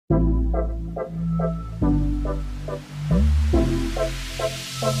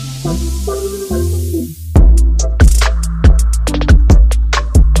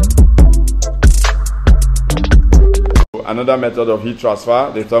another method of heat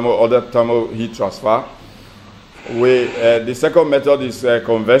transfer, the other thermal heat transfer. The second method is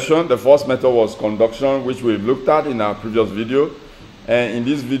convection. The first method was conduction, which we looked at in our previous video. And in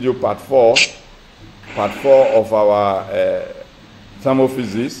this video, part 4 of our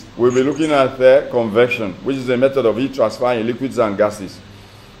thermophysics, we'll be looking at convection, which is a method of heat transfer in liquids and gases.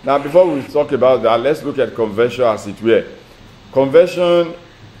 Now, before we talk about that, let's look at convection as it were. Convection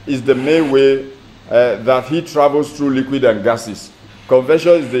is the main way that heat travels through liquid and gases.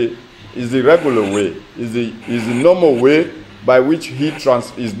 Convection is the regular way, is the normal way by which heat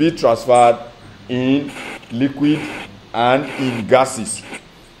is being transferred in liquid and in gases.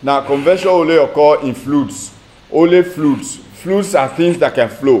 Now, convection only occurs in fluids. Only fluids. Fluids are things that can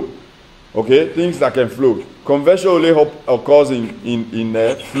flow. Okay, things that can flow. Convection only occurs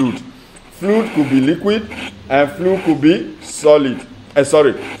in fluid. Fluid could be liquid and fluid could be solid.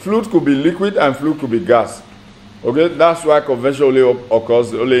 Fluid could be liquid and fluid could be gas. Okay, that's why convection only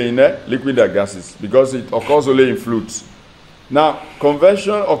occurs only in liquid and gases, because it occurs only in fluids. Now,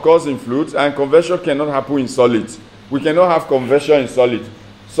 convection occurs in fluids, and convection cannot happen in solids. We cannot have convection in solid.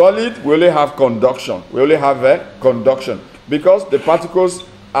 Solid, we only have conduction. We only have conduction. Because the particles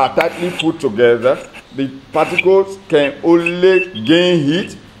are tightly put together, the particles can only gain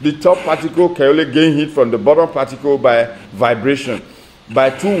heat. The top particle can only gain heat from the bottom particle by vibration. By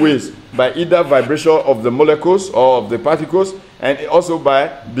two ways. By either vibration of the molecules or of the particles, and also by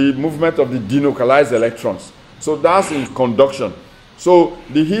the movement of the delocalized electrons. So that's in conduction. So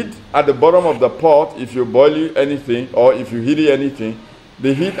the heat at the bottom of the pot, if you boil anything or if you heat anything,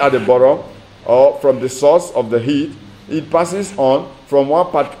 the heat at the bottom or from the source of the heat, it passes on from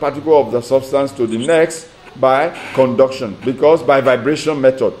one particle of the substance to the next by conduction, because by vibration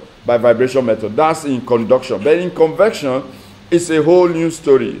method. That's in conduction. But in convection, it's a whole new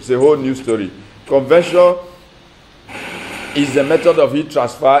story. Convection is a method of heat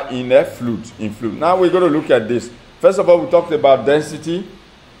transfer in a fluid. Now we're going to look at this. First of all, we talked about density.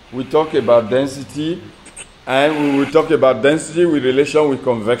 And we will talk about density with relation with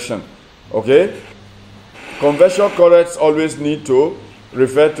convection. Okay? Convection currents always need to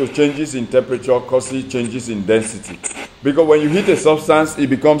refer to changes in temperature causing changes in density. Because when you heat a substance, it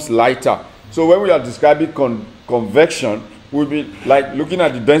becomes lighter. So when we are describing convection, we'll be like looking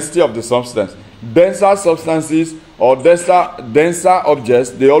at the density of the substance. Denser substances or denser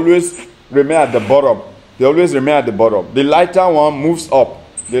objects, they always remain at the bottom. The lighter one moves up.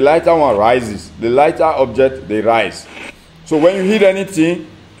 The lighter one rises. The lighter object, they rise. So when you heat anything,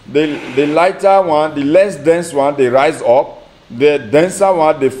 the lighter one, the less dense one, they rise up. The denser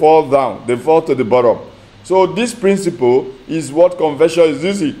one, they fall down. They fall to the bottom. So this principle is what convection is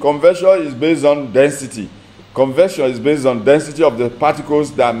using. Convection is based on density. Convection is based on density of the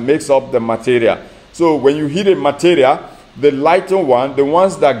particles that makes up the material. So when you heat a material, the lighter one, the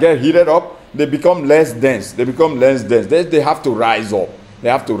ones that get heated up, they become less dense. They have to rise up.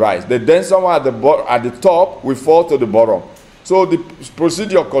 The denser one at the top will fall to the bottom. So the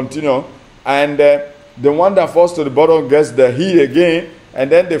procedure continues, and the one that falls to the bottom gets the heat again,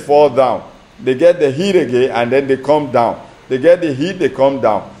 and then they fall down. They get the heat again, and then they come down. They get the heat, they come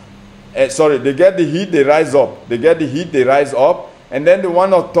down. They get the heat, they rise up. And then the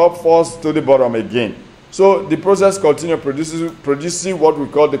one on top falls to the bottom again. So the process continues producing what we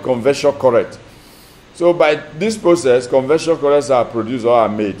call the convection current. So by this process, convection currents are produced or are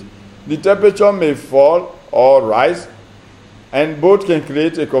made. The temperature may fall or rise, and both can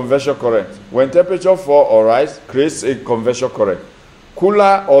create a convection current. When temperature fall or rise, creates a convection current.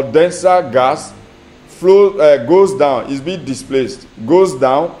 Cooler or denser gas goes down, is being displaced, goes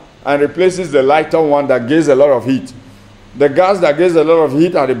down, and replaces the lighter one that gives a lot of heat. The gas that gives a lot of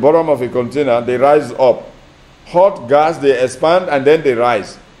heat at the bottom of a container, they rise up. Hot gas, they expand and then they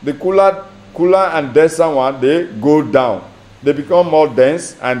rise. The cooler and denser one, they go down. They become more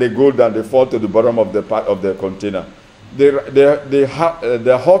dense and they go down. They fall to the bottom of the container.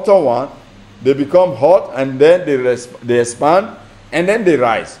 The hotter one, they become hot and then they expand and then they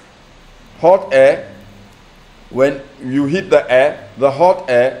rise. Hot air, when you heat the air, the hot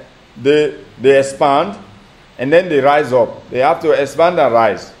air, they expand and then they rise up. They have to expand and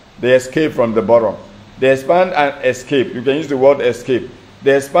rise. They escape from the bottom. They expand and escape. You can use the word escape.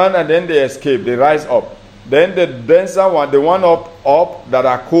 They expand and then they escape. They rise up. Then the denser one, the one up that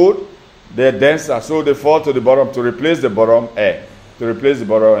are cold, they're denser. So they fall to the bottom to replace the bottom air.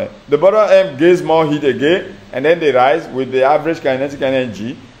 The bottom air gives more heat again, and then they rise with the average kinetic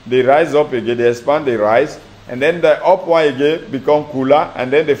energy. They rise up again. They expand, they rise. And then the up one again become cooler,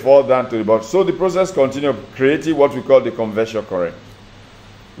 and then they fall down to the bottom. So the process continues, creating what we call the convection current.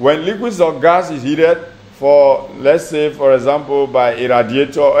 When liquids or gas is heated for, let's say, for example, by a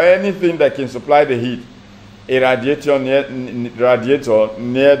radiator or anything that can supply the heat, a radiator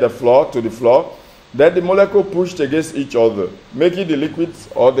near the floor, to the floor, then the molecule pushed against each other, making the liquid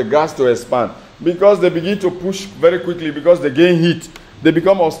or the gas to expand. Because they begin to push very quickly, because they gain heat, they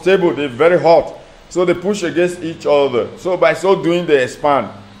become unstable, they're very hot. So they push against each other. So by so doing, they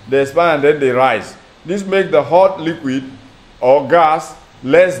expand and then they rise. This makes the hot liquid or gas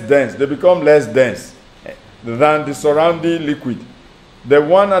less dense. They become less dense than the surrounding liquid. The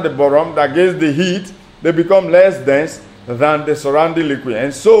one at the bottom that gets the heat, they become less dense than the surrounding liquid.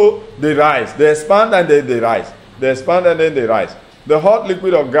 And so they rise. They expand and then they rise. They expand and then they rise. The hot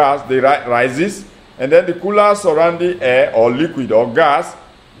liquid or gas, they rises, and then the cooler surrounding air or liquid or gas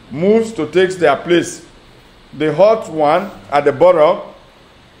moves to take their place. The hot one at the bottom,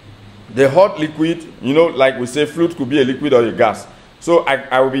 the hot liquid, you know, like we say, fluid could be a liquid or a gas. So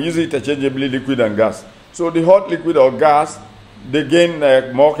I will be using interchangeably liquid and gas. So the hot liquid or gas, they gain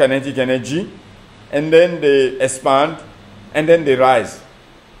more kinetic energy, and then they expand, and then they rise.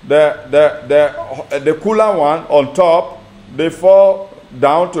 The cooler one on top, they fall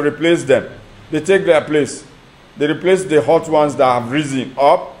down to replace them. They take their place. They replace the hot ones that have risen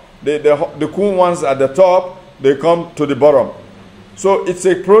up. The cool ones at the top, they come to the bottom. So it's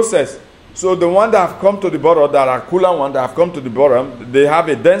a process. So the one that have come to the bottom, that are cooler ones that have come to the bottom, they have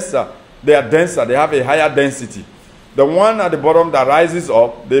a denser. They are denser. They have a higher density. The one at the bottom that rises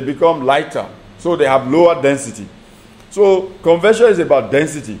up, they become lighter. So they have lower density. So convection is about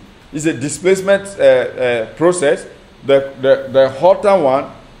density. It's a displacement process. The hotter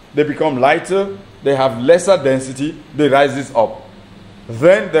one, they become lighter, they have lesser density, they rises up.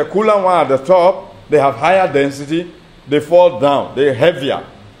 Then the cooler one at the top, they have higher density, they fall down, they're heavier.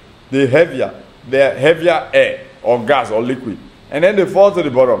 They're heavier air or gas or liquid. And then they fall to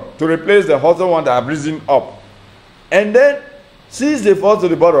the bottom to replace the hotter one that have risen up. And then, since they fall to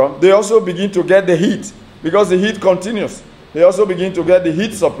the bottom, they also begin to get the heat, because the heat continues. They also begin to get the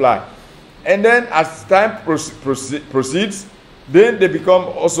heat supply. And then as time proceeds, then they become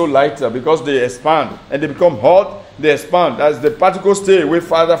also lighter, because they expand and they become hot, they expand. As the particles stay away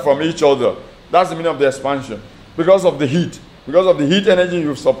farther from each other. That's the meaning of the expansion. Because of the heat. Because of the heat energy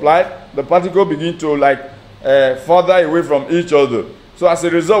you've supplied, the particles begin to further away from each other. So as a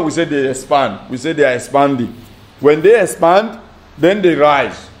result, we say they expand. We say they are expanding. When they expand, then they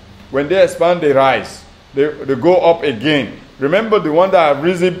rise. When they expand, they rise. They go up again. Remember the one that have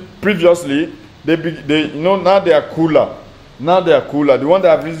risen previously, now they are cooler. Now they are cooler. The one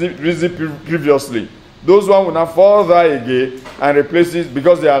that have risen previously, those ones will now fall there again and replace it,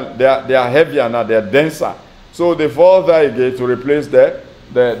 because they are heavier now, they are denser. So they fall there again to replace the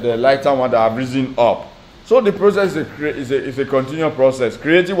lighter one that have risen up. So the process is a continuous process,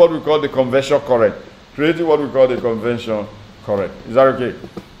 creating what we call the convection current. Creating what we call the convection current. Is that okay?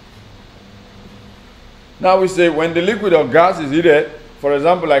 Now we say when the liquid or gas is heated, for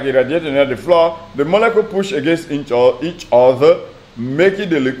example, like a radiator near the floor, the molecule push against each other, making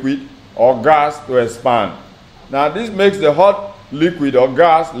the liquid or gas to expand. Now this makes the hot liquid or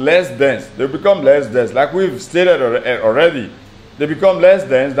gas less dense. They become less dense. Like we've stated already, they become less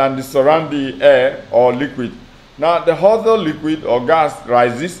dense than the surrounding air or liquid. Now the hotter liquid or gas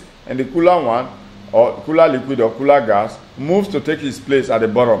rises, and the cooler one, or cooler liquid or cooler gas, moves to take its place at the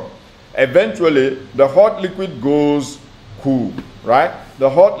bottom. Eventually, the hot liquid goes cool, right? The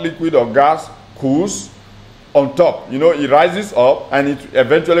hot liquid or gas cools on top. You know, it rises up and it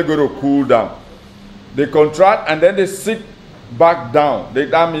eventually going to cool down. They contract and then they sink back down.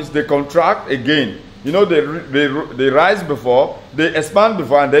 That means they contract again. You know, they rise before, they expand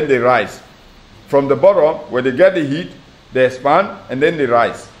before, and then they rise. From the bottom, where they get the heat, they expand and then they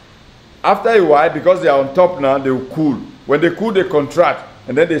rise. After a while, because they are on top now, they will cool. When they cool, they contract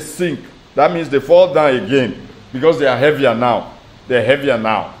and then they sink. That means they fall down again, because they are heavier now. They're heavier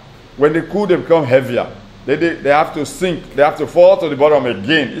now. When they cool, they become heavier. They have to sink. They have to fall to the bottom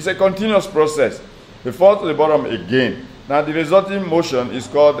again. It's a continuous process. They fall to the bottom again. Now the resulting motion is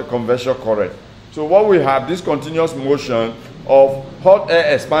called the convection current. So what we have, this continuous motion of hot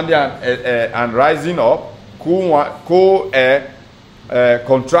air expanding and rising up, cool air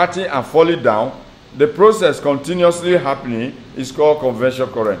contracting and falling down. The process continuously happening is called convection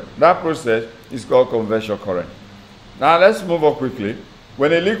current. That process is called convection current. Now let's move on quickly.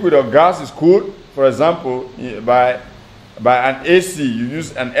 When a liquid or gas is cooled, for example, by an AC, you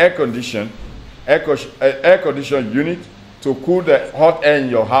use an air condition unit to cool the hot air in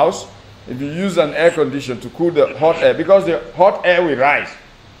your house. If you use an air conditioner to cool the hot air, because the hot air will rise,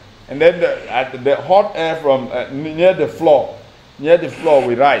 and then the hot air from near the floor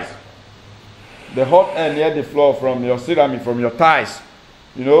will rise. the hot air near the floor from your ceramic, from your tiles.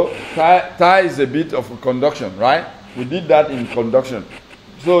 You know, tile is a bit of a conduction, right? We did that in conduction.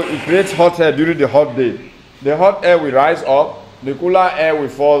 So it creates hot air during the hot day. The hot air will rise up, the cooler air will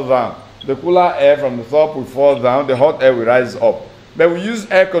fall down. The cooler air from the top will fall down, the hot air will rise up. But we use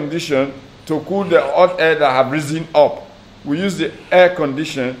air condition to cool the hot air that have risen up. We use the air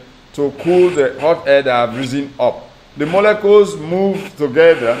condition to cool the hot air that have risen up. The molecules move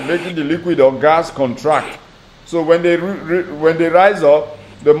together, making the liquid or gas contract. So when they rise up,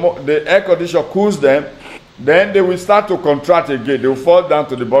 the air conditioner cools them, then they will start to contract again. They will fall down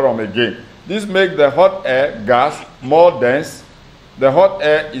to the bottom again. This makes the hot air gas more dense. The hot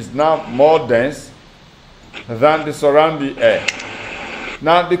air is now more dense than the surrounding air.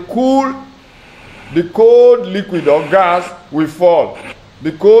 Now the cold liquid or gas will fall.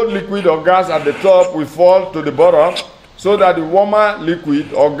 The cold liquid or gas at the top will fall to the bottom so that the warmer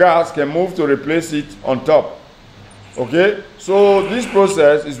liquid or gas can move to replace it on top. Okay? So this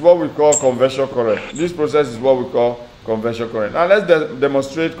process is what we call convection current. This process is what we call convection current. Now let's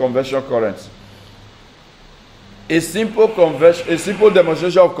demonstrate convection currents. A simple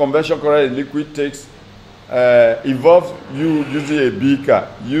demonstration of convection current in liquid involves you using a beaker.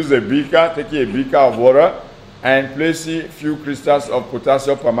 Use a beaker, taking a beaker of water, and placing a few crystals of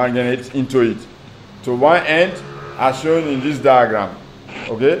potassium permanganate into it. To one end, as shown in this diagram.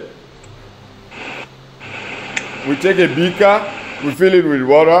 Okay? We take a beaker, we fill it with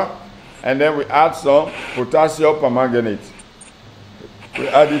water, and then we add some potassium permanganate. We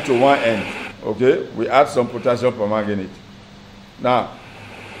add it to one end. Okay? We add some potassium permanganate. Now,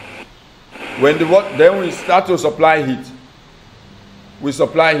 then we start to supply heat. We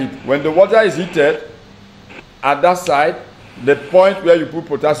supply heat. When the water is heated, at that side, the point where you put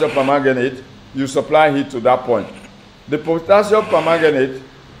potassium permanganate, you supply heat to that point. The potassium permanganate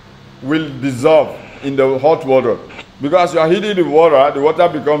will dissolve in the hot water. Because you are heating the water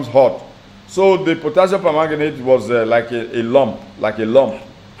becomes hot. So the potassium permanganate was like a lump.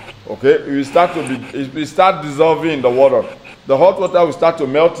 Okay? It will start dissolving in the water. The hot water will start to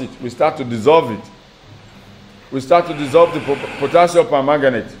melt it. We start to dissolve it. We start to dissolve the potassium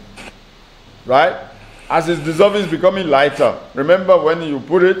permanganate. Right? As it's dissolving, it's becoming lighter. Remember when you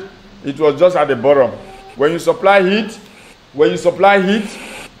put it, it was just at the bottom. When you supply heat,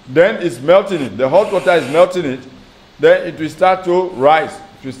 then it's melting it. The hot water is melting it. Then it will start to rise.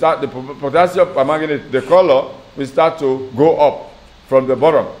 It will start, the potassium permanganate, the color will start to go up from the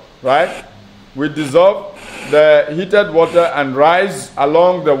bottom. Right? We dissolve the heated water and rise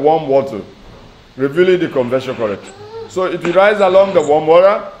along the warm water, revealing the convection current. So it will rise along the warm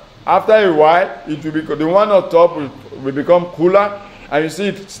water. After a while, it will be, the one on top will become cooler, and you see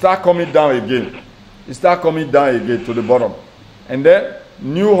it start coming down again. It start coming down again to the bottom. And then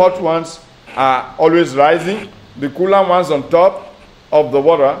new hot ones are always rising. The cooler ones on top of the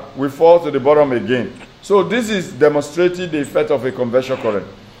water will fall to the bottom again. So this is demonstrating the effect of a convection current.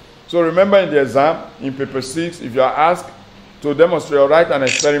 So remember in the exam, in paper 6, if you are asked to demonstrate or write an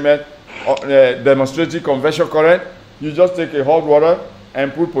experiment demonstrating convection current, you just take a hot water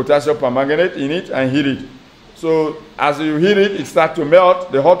and put potassium permanganate in it and heat it. So as you heat it, it starts to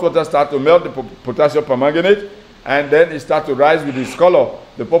melt. The hot water starts to melt the potassium permanganate, and then it starts to rise with its color,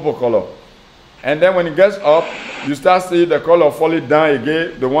 the purple color. And then when it gets up, you start seeing the color falling down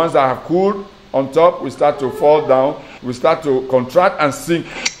again. The ones that have cooled on top will start to fall down. We start to contract and sink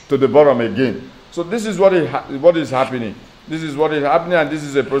to the bottom again. So this is what is happening. This is what is happening, and this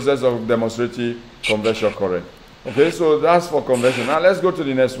is a process of demonstrating convection current. Okay, so that's for convection. Now let's go to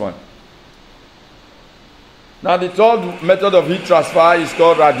the next one. Now the third method of heat transfer is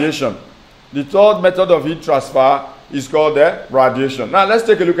called radiation. The third method of heat transfer is called radiation. Now let's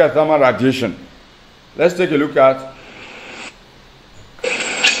take a look at thermal radiation. Let's take a look at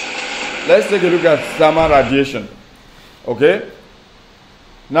thermal radiation. Okay?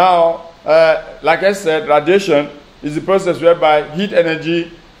 Now, like I said, radiation is the process whereby heat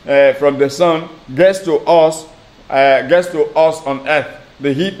energy from the sun gets to us on Earth.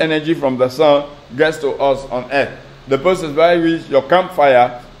 The heat energy from the sun gets to us on Earth. The process by which your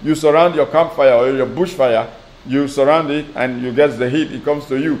campfire, you surround your campfire or your bushfire, you surround it and you get the heat, it comes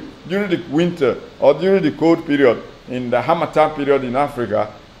to you. During the winter or during the cold period, in the Harmattan period in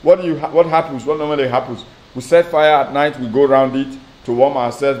Africa, what normally happens? We set fire at night, we go around it to warm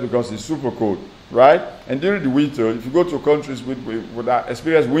ourselves because it's super cold, right? And during the winter, if you go to countries that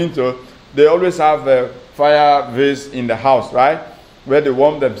experience winter, they always have a fire vase in the house, right? Where they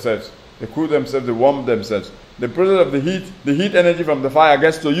warm themselves, they cool themselves, they warm themselves. The process of the heat energy from the fire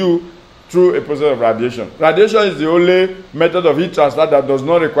gets to you through a process of radiation. Radiation is the only method of heat transfer that does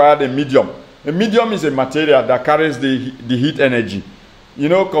not require the medium. A medium is a material that carries the heat energy. You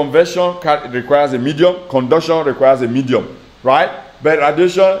know, convection requires a medium, conduction requires a medium, right? But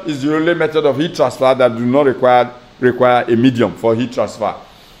radiation is the only method of heat transfer that do not require a medium for heat transfer.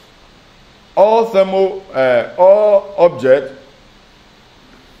 All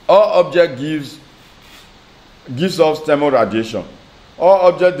object gives off thermal radiation.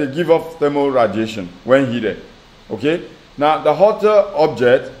 All objects, they give off thermal radiation when heated. Okay? Now, the hotter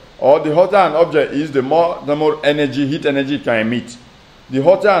object, or the hotter an object is, the more thermal energy, heat energy it can emit. The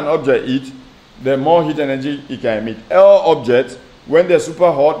hotter an object is, the more heat energy it can emit. All objects, when they're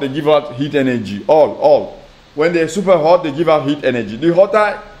super hot, they give out heat energy. All. When they're super hot, they give out heat energy. The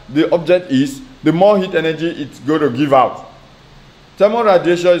hotter the object is, the more heat energy it's going to give out. Thermal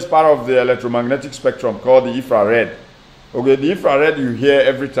radiation is part of the electromagnetic spectrum called the infrared. Okay, the infrared you hear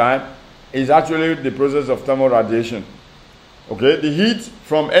every time is actually the process of thermal radiation. Okay, the heat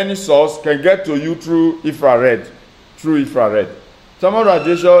from any source can get to you through infrared. Thermal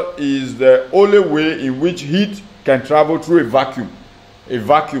radiation is the only way in which heat can travel through a vacuum. A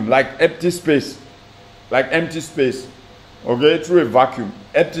vacuum, like empty space. Okay, through a vacuum,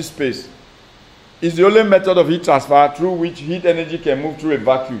 empty space. It's the only method of heat transfer through which heat energy can move through a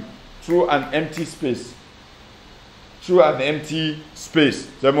vacuum, through an empty space.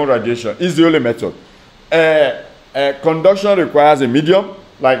 Thermal radiation is the only method. Conduction requires a medium,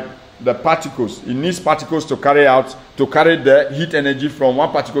 like the particles. It needs particles to carry the heat energy from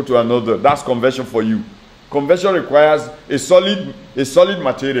one particle to another. That's convection for you. Convection requires a solid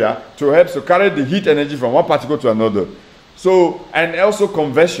material to help to carry the heat energy from one particle to another. So, and also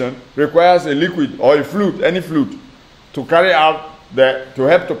convection requires a liquid or a fluid, any fluid, to carry out to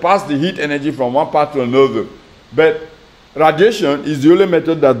help to pass the heat energy from one part to another. But radiation is the only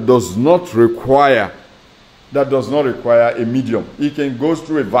method that does not require a medium. It can go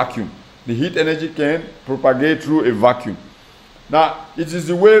through a vacuum. The heat energy can propagate through a vacuum. Now, it is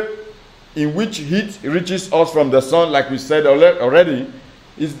the way in which heat reaches us from the sun, like we said already.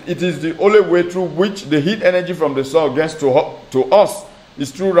 It is the only way through which the heat energy from the sun gets to us is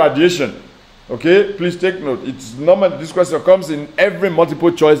through radiation. Okay, please take note. It's normal. This question comes in every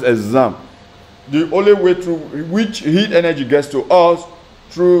multiple choice exam. The only way through which heat energy gets to us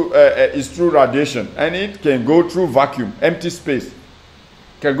is through radiation, and it can go through vacuum, empty space.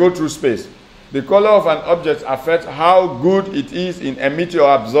 Can go through space. The color of an object affects how good it is in emitting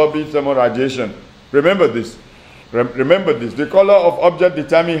or absorbing thermal radiation. Remember this. The color of object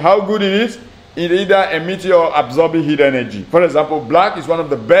determines how good it is in either emitting or absorbing heat energy. For example, black is one of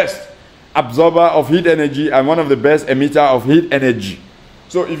the best absorber of heat energy and one of the best emitter of heat energy.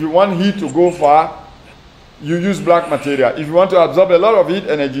 So if you want heat to go far, you use black material. If you want to absorb a lot of heat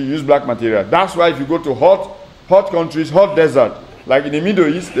energy, you use black material. That's why if you go to hot countries, hot desert, like in the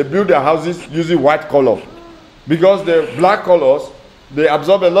Middle East, they build their houses using white color. Because the black colors, they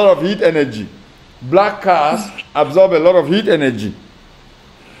absorb a lot of heat energy. Black cars absorb a lot of heat energy.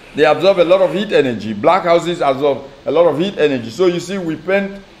 They absorb a lot of heat energy. Black houses absorb a lot of heat energy. So you see, we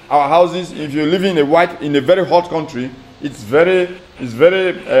paint our houses. If you live in a very hot country, it's very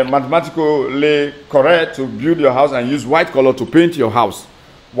mathematically correct to build your house and use white color to paint your house.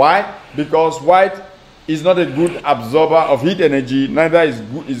 Why? Because white is not a good absorber of heat energy. Neither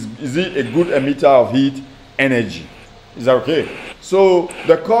is it a good emitter of heat energy. Is that okay? So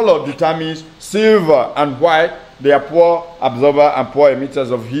the color determines silver and white. They are poor absorber and poor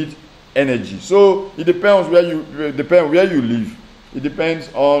emitters of heat energy. So it depends where you live. It depends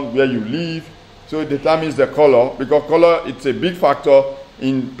on where you live. So it determines the color, because color, it's a big factor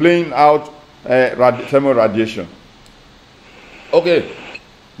in playing out thermal radiation. Okay,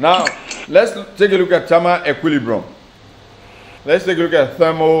 now let's take a look at thermal equilibrium. Let's take a look at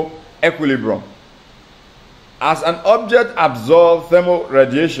thermal equilibrium. As an object absorbs thermal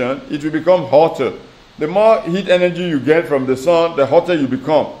radiation, it will become hotter. The more heat energy you get from the sun, the hotter you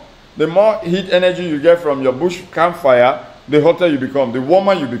become. The more heat energy you get from your bush campfire, the hotter you become, the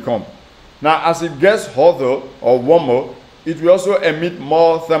warmer you become. Now, as it gets hotter or warmer, it will also emit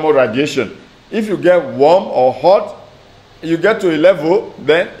more thermal radiation. If you get warm or hot, you get to a level,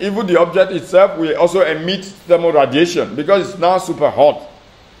 then even the object itself will also emit thermal radiation, because it's now super hot.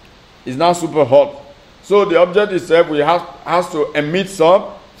 It's now super hot. So the object itself has to emit some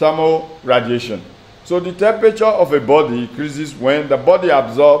thermal radiation. So the temperature of a body increases when the body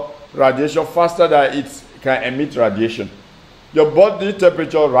absorbs radiation faster than it can emit radiation. Your body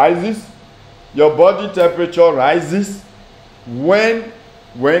temperature rises. Your body temperature rises when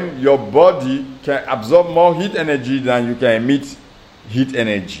your body can absorb more heat energy than you can emit heat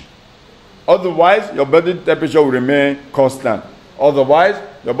energy. Otherwise, your body temperature will remain constant. Otherwise,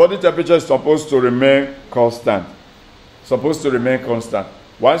 the body temperature is supposed to remain constant. Supposed to remain constant.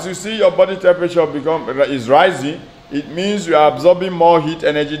 Once you see your body temperature is rising, it means you are absorbing more heat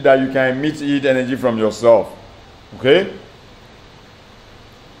energy than you can emit heat energy from yourself. Okay?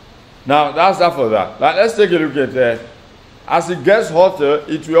 Now, that's that for that. Now, let's take a look at as it gets hotter,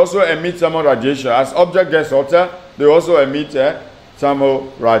 it will also emit thermal radiation. As object gets hotter, they also emit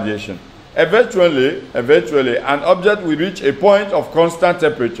thermal radiation. Eventually, an object will reach a point of constant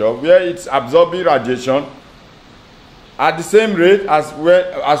temperature where it's absorbing radiation at the same rate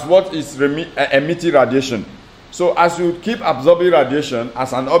as what is emitting radiation. So as you keep absorbing radiation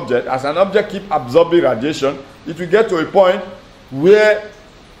as an object keep absorbing radiation, it will get to a point where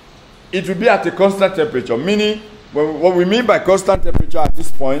it will be at a constant temperature. Meaning, what we mean by constant temperature at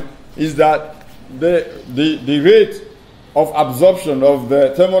this point is that the rate of absorption of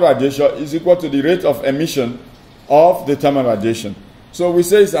the thermal radiation is equal to the rate of emission of the thermal radiation. So we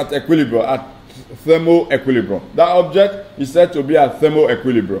say it's at equilibrium, at thermal equilibrium. That object is said to be at thermal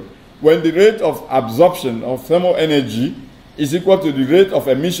equilibrium. When the rate of absorption of thermal energy is equal to the rate of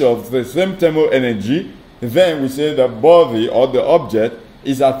emission of the same thermal energy, then we say the body or the object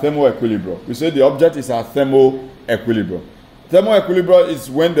is at thermal equilibrium. We say the object is at thermal equilibrium. Thermal equilibrium is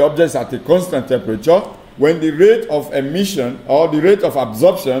when the object is at a constant temperature, when the rate of emission or the rate of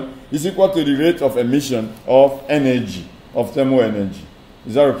absorption is equal to the rate of emission of energy, of thermal energy.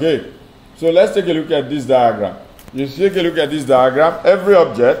 Is that okay? So let's take a look at this diagram. You take a look at this diagram. Every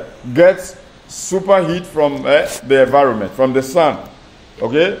object gets superheat from the environment, from the sun.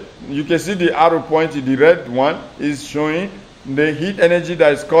 Okay? You can see the arrow pointing, the red one is showing the heat energy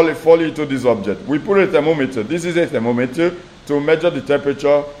that is falling into this object. We put a thermometer. This is a thermometer to measure the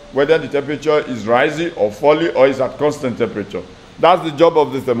temperature, whether the temperature is rising or falling or is at constant temperature. That's the job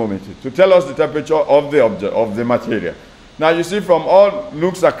of the thermometer, to tell us the temperature of the object, of the material. Now you see from all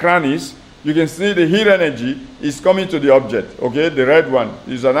nooks and crannies, you can see the heat energy is coming to the object. Okay, the red one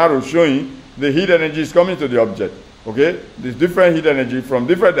is an arrow showing the heat energy is coming to the object. Okay, this different heat energy from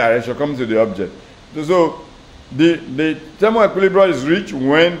different direction comes to the object. So the thermal equilibrium is reached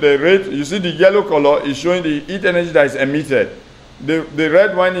when the rate, you see the yellow color is showing the heat energy that is emitted. The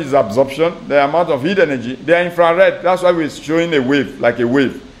red one is absorption, the amount of heat energy. They are infrared, that's why we're showing a wave, like a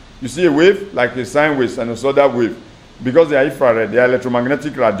wave. You see a wave, like a sine wave and also that wave. Because they are infrared, they are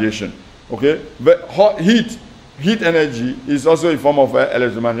electromagnetic radiation. Okay? But heat energy is also a form of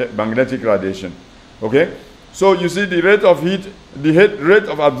electromagnetic radiation. Okay? So you see the rate of heat, the rate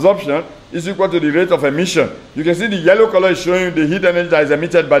of absorption is equal to the rate of emission. You can see the yellow color is showing the heat energy that is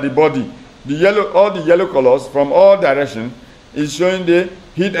emitted by the body. All the yellow colors from all directions is showing the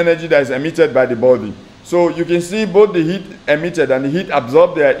heat energy that is emitted by the body. So you can see both the heat emitted and the heat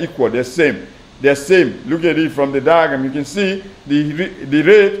absorbed, they are equal, they're same. They're same. Look at it from the diagram. You can see the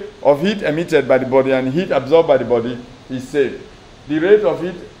rate of heat emitted by the body and heat absorbed by the body is same. The rate of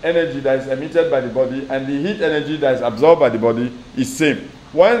heat energy that is emitted by the body and the heat energy that is absorbed by the body is same.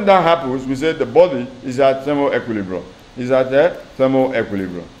 When that happens, we say the body is at thermal equilibrium. Is at a thermal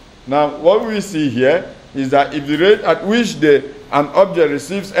equilibrium. Now, what we see here is that if the rate at which an object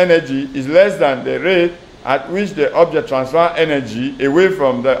receives energy is less than the rate at which the object transfers energy away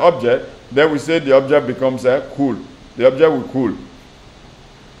from the object, then we say the object becomes cool. The object will cool.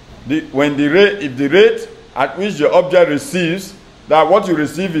 If the rate at which the object receives, that what you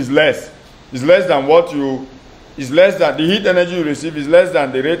receive is less than the heat energy you receive is less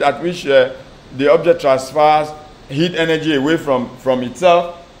than the rate at which the object transfers heat energy away from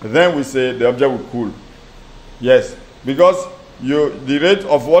itself, then we say the object will cool. Yes, because the rate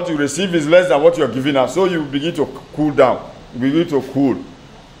of what you receive is less than what you are giving out, so you begin to cool down. You begin to cool.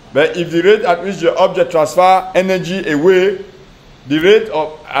 But if the rate at which the object transfers energy away, the rate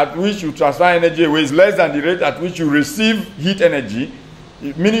at which you transfer energy away is less than the rate at which you receive heat energy,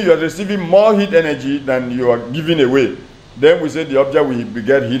 meaning you are receiving more heat energy than you are giving away, then we say the object will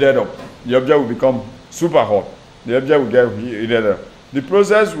get heated up. The object will become super hot. The object will get heated up. The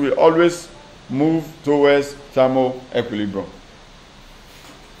process will always move towards thermal equilibrium.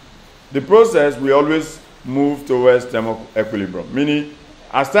 The process will always move towards thermal equilibrium, meaning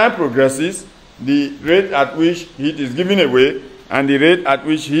as time progresses, the rate at which heat is given away and the rate at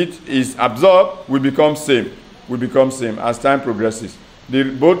which heat is absorbed will become same. As time progresses.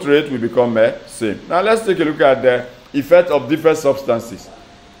 Both rates will become same. Now let's take a look at the effect of different substances.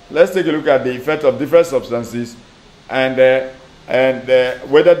 Let's take a look at the effect of different substances and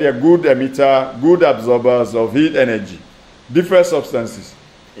whether they are good emitter, good absorbers of heat energy. Different substances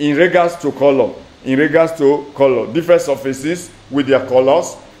in regards to color. Different surfaces with their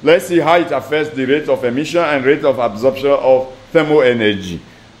colors. Let's see how it affects the rate of emission and rate of absorption of thermal energy.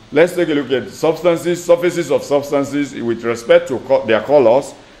 Let's take a look at substances, surfaces of substances with respect to their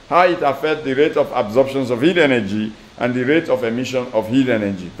colors, how it affects the rate of absorption of heat energy and the rate of emission of heat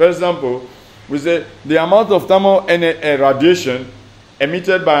energy. For example, we say the amount of thermal radiation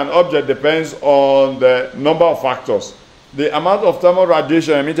emitted by an object depends on the number of factors. The amount of thermal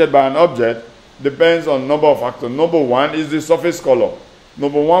radiation emitted by an object depends on number of factors. Number one is the surface color.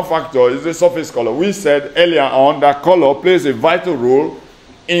 Number one factor is the surface color. We said earlier on that color plays a vital role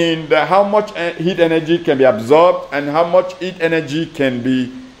in how much heat energy can be absorbed and how much heat energy can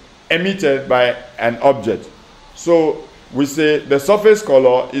be emitted by an object. So we say the surface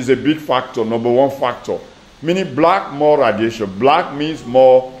color is a big factor, number one factor. Meaning black, more radiation. Black means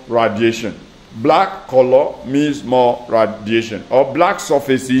more radiation. Black color means more radiation. Or black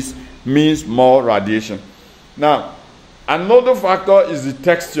surfaces means more radiation. Now, another factor is the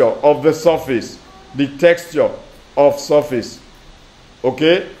texture of the surface. The texture of surface.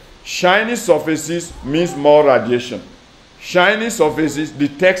 Okay? Shiny surfaces means more radiation. Shiny surfaces, the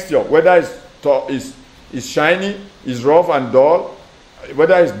texture, whether it's shiny, is rough and dull,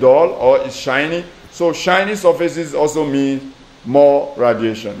 whether it's dull or it's shiny. So shiny surfaces also mean more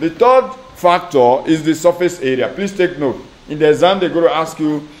radiation. The third factor is the surface area. Please take note. In the exam, they're going to ask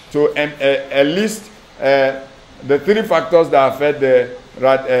you to list the three factors that affect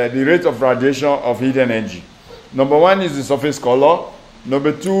the rate of radiation of heat energy. Number one is the surface color.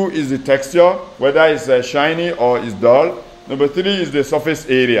 Number two is the texture, whether it's shiny or it's dull. Number three is the surface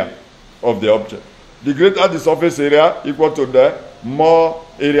area of the object. The greater the surface area, equal to the more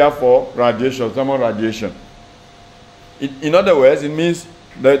area for radiation, thermal radiation. In other words, it means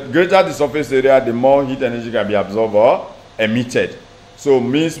the greater the surface area, the more heat energy can be absorbed or emitted. So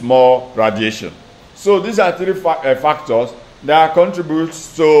means more radiation. So these are three factors that contribute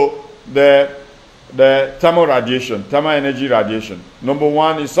to the thermal radiation, thermal energy radiation. Number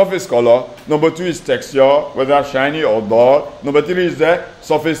one is surface color. Number two is texture, whether shiny or dull. Number three is the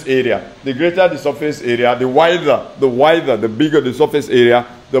surface area. The greater the surface area, the wider, the bigger the surface area,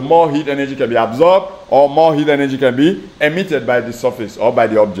 the more heat energy can be absorbed or more heat energy can be emitted by the surface or by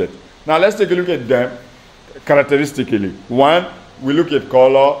the object. Now let's take a look at them characteristically. One, we look at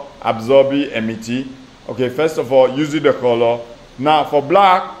color, absorbing, emitting. Okay, first of all, using the color. Now for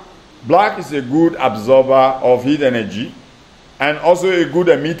black, black is a good absorber of heat energy and also a good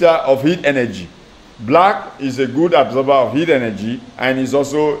emitter of heat energy. Black is a good absorber of heat energy and is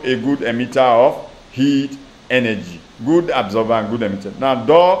also a good emitter of heat energy. Good absorber and good emitter. Now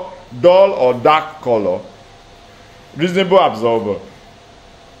dull or dark color, reasonable absorber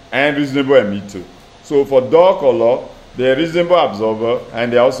and reasonable emitter. So for dull color, they're reasonable absorber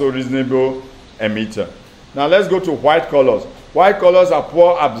and they're also reasonable emitter. Now let's go to white colors. White colors are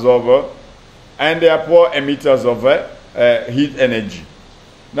poor absorber and they are poor emitters of heat energy.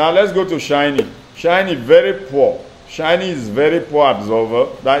 Now let's go to shiny. Shiny, very poor. Shiny is very poor absorber,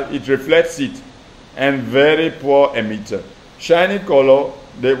 that it reflects it, and very poor emitter. Shiny color,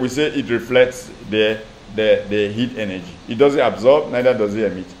 we say it reflects the heat energy. It doesn't absorb, neither does it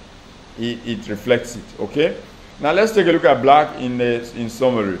emit. It reflects it. Okay. Now let's take a look at black in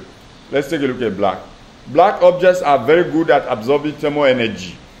summary. Let's take a look at black. Black objects are very good at absorbing thermal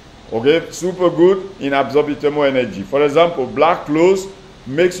energy. Okay, super good in absorbing thermal energy. For example, black clothes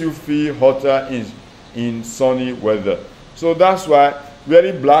makes you feel hotter in sunny weather. So that's why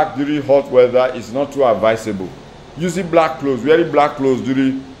wearing black during hot weather is not too advisable. Using black clothes, wearing black clothes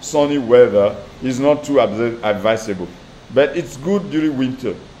during sunny weather is not too advisable. But it's good during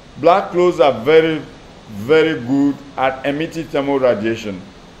winter. Black clothes are very, very good at emitting thermal radiation,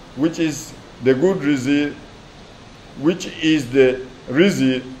 which is the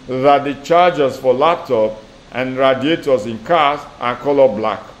reason that the chargers for laptop and radiators in cars are color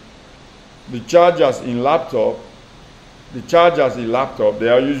black. The chargers in laptop, they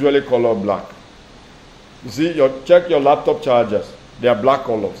are usually color black. You see, check your laptop chargers, they are black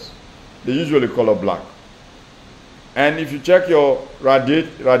colors. They usually color black. And if you check your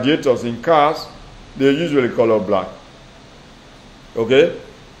radiators in cars, they usually color black. Okay?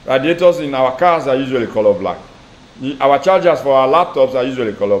 Radiators in our cars are usually color black. Our chargers for our laptops are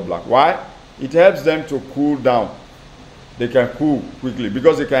usually color black. Why? It helps them to cool down. They can cool quickly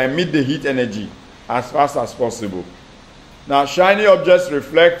because they can emit the heat energy as fast as possible. Now, shiny objects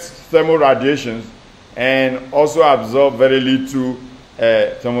reflect thermal radiations and also absorb very little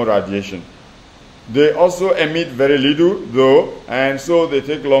thermal radiation. They also emit very little though, and so they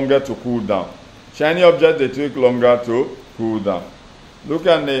take longer to cool down. Shiny objects, they take longer to cool down. Look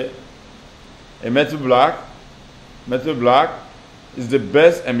at a metal black. Metal black is the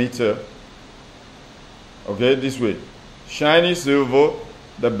best emitter. Okay, this way. Shiny silver,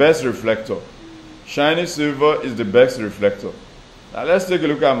 the best reflector. Shiny silver is the best reflector. Now let's take a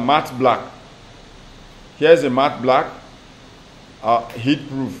look at matte black. Here's a matte black, heat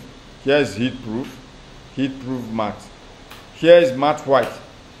proof. Here is heat proof matte. Here is matte white.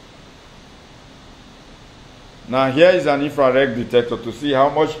 Now here is an infrared detector to see how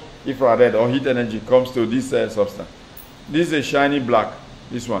much infrared or heat energy comes to this substance. This is a shiny black,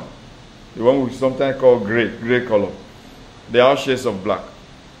 this one. The one we sometimes call gray color. They are shades of black.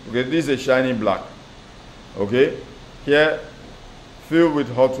 Okay, this is a shiny black. Okay, here filled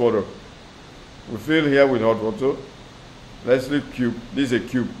with hot water. We fill here with hot water. Let's look cube. This is a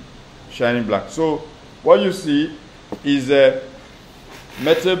cube, shiny black. So what you see is a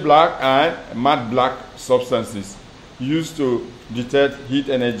metal black and matte black substances used to detect heat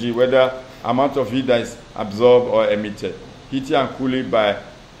energy, whether amount of heat that is absorbed or emitted, heating and cooling by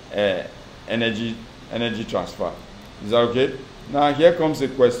energy transfer. Is that okay? Now here comes a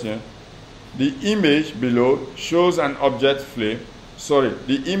question. The image below shows an object flame.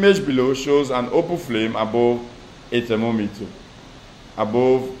 The image below shows an open flame above a thermometer.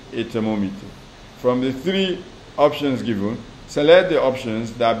 Above a thermometer. From the three options given, select the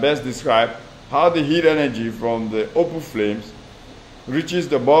options that best describe how the heat energy from the open flames reaches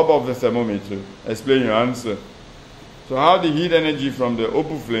the bulb of the thermometer. Explain your answer. So how the heat energy from the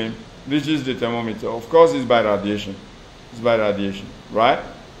open flame reaches the thermometer? Of course, it's by radiation. It's by radiation, right?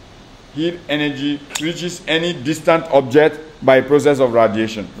 Heat energy reaches any distant object by a process of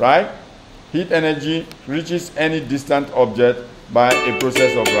radiation, right? Heat energy reaches any distant object by a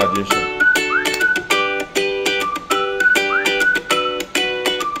process of radiation.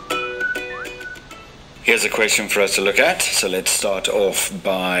 Here's a question for us to look at. So let's start off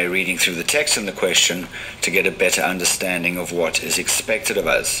by reading through the text in the question to get a better understanding of what is expected of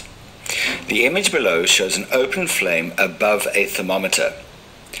us. The image below shows an open flame above a thermometer.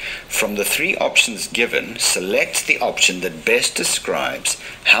 From the three options given, select the option that best describes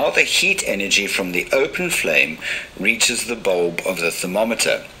how the heat energy from the open flame reaches the bulb of the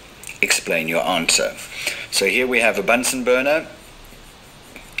thermometer. Explain your answer. So here we have a Bunsen burner,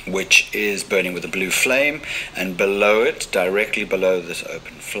 which is burning with a blue flame, and below it, directly below this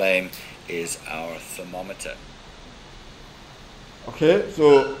open flame, is our thermometer. Okay,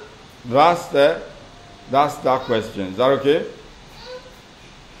 so that's that question. Is that okay?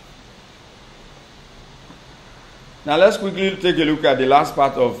 Now let's quickly take a look at the last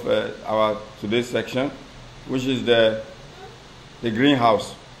part of our today's section, which is the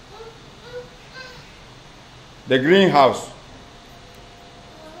greenhouse. The greenhouse.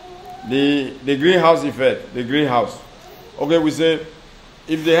 The greenhouse effect. The greenhouse. Okay, we say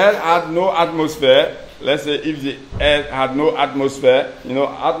if the Earth had no atmosphere, let's say if the Earth had no atmosphere, you know,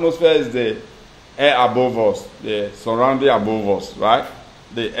 atmosphere is the air above us, the surrounding above us, right?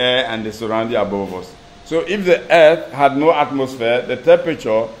 The air and the surrounding above us. So if the Earth had no atmosphere, the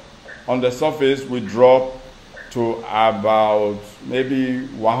temperature on the surface would drop to about maybe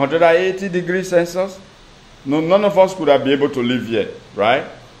 180 degrees Celsius. No, none of us could have been able to live here, right?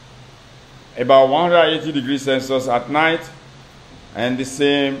 About 180 degrees Celsius at night, and the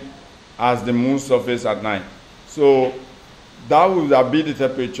same as the moon's surface at night. So that would have been the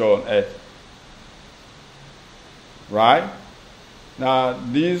temperature on Earth, right? Now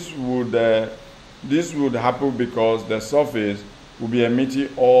this would happen because the surface will be emitting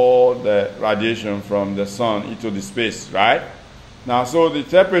all the radiation from the sun into the space, right? Now, so the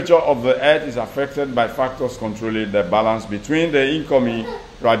temperature of the Earth is affected by factors controlling the balance between the incoming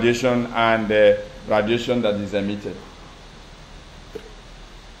radiation and the radiation that is emitted.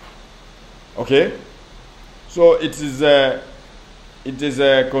 Okay? So it is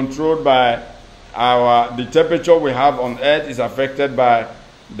controlled by the temperature we have on Earth is affected by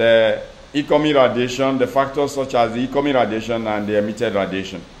the incoming radiation, the factors such as the incoming radiation and the emitted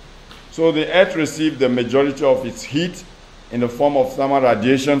radiation. So the Earth receives the majority of its heat in the form of thermal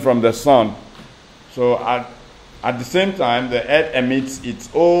radiation from the sun. So at the same time, the Earth emits its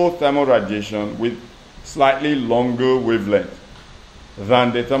own thermal radiation with slightly longer wavelength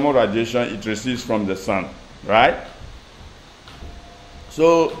than the thermal radiation it receives from the sun, right?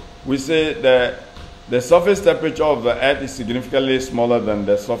 So we say that the surface temperature of the Earth is significantly smaller than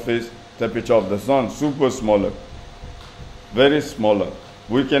the surface temperature of the sun, super smaller, very smaller.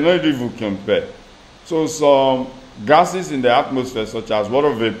 We cannot even compare. So some gases in the atmosphere, such as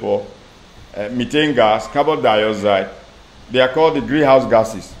water vapor, methane gas, carbon dioxide, they are called the greenhouse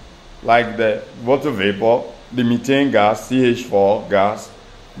gases, like the water vapor, the methane gas, CH4 gas,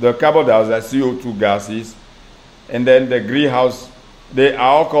 the carbon dioxide, CO2 gases, and then the greenhouse, they are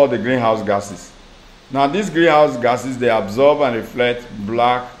all called the greenhouse gases. Now these greenhouse gases, they absorb and reflect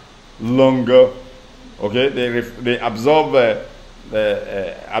black longer. Okay, they absorb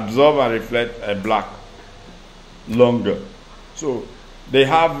and reflect black longer. So they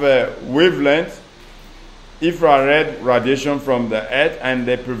have wavelength infrared radiation from the earth, and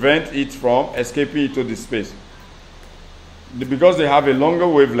they prevent it from escaping into the space. Because they have a longer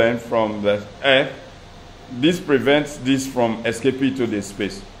wavelength from the earth, this prevents this from escaping into the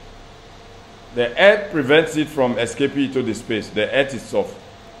space. The earth prevents it from escaping into the space. The earth is soft.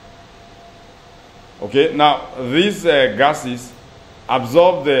 Okay, now these gases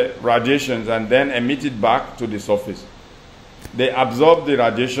absorb the radiations and then emit it back to the surface. They absorb the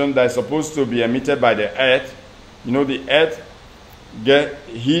radiation that is supposed to be emitted by the earth. You know, the earth get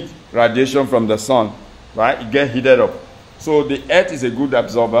heat radiation from the sun, right? It gets heated up. So the earth is a good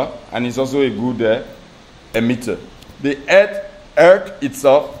absorber, and it's also a good emitter. The earth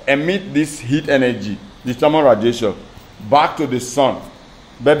itself emits this heat energy, the thermal radiation, back to the sun.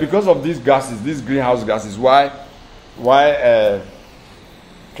 But because of these gases, these greenhouse gases, why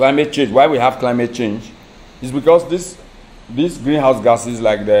climate change, why we have climate change, is because these greenhouse gases,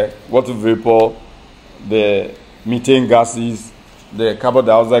 like the water vapor, the methane gases, the carbon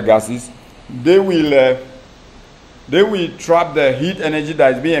dioxide gases, they will trap the heat energy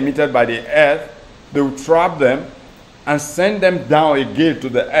that is being emitted by the earth. They will trap them and send them down again to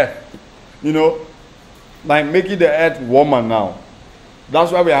the earth. You know, like making the earth warmer now.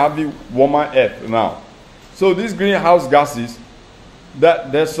 That's why we are having warmer earth now. So these greenhouse gases,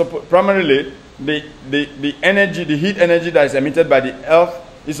 that they're primarily the energy, the heat energy that is emitted by the earth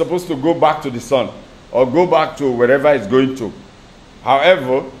is supposed to go back to the sun or go back to wherever it's going to.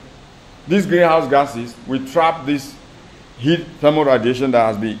 However, these greenhouse gases will trap this heat thermal radiation that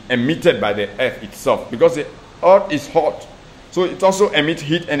has been emitted by the earth itself, because the earth is hot. So it also emits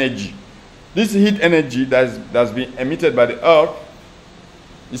heat energy. This heat energy that's been emitted by the earth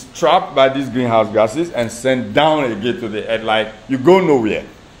is trapped by these greenhouse gases and sent down again to the earth. Like, you go nowhere,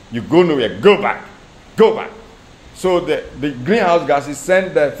 go back. So the greenhouse gases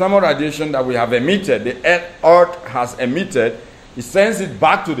send the thermal radiation that we have emitted, the earth has emitted, it sends it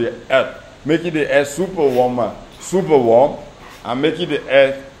back to the earth, making the earth super warm, and making the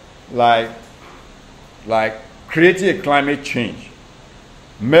earth like creating a climate change,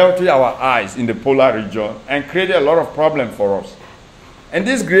 melting our ice in the polar region, and creating a lot of problems for us. And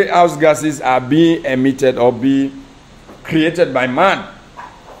these greenhouse gases are being emitted or being created by man.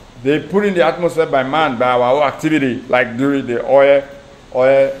 They put in the atmosphere by man, by our own activity, like during the oil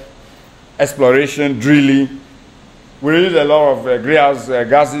exploration, drilling. We release a lot of greenhouse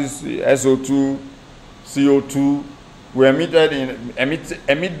gases, SO2, CO2. We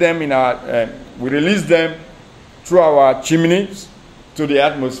emit them in our, we release them through our chimneys to the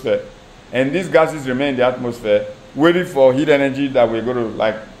atmosphere. And these gases remain in the atmosphere, waiting for heat energy that we're going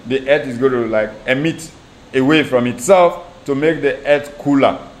to, the earth is going to emit away from itself to make the earth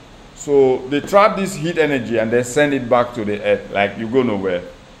cooler. So they trap this heat energy and they send it back to the earth. Like, you go nowhere,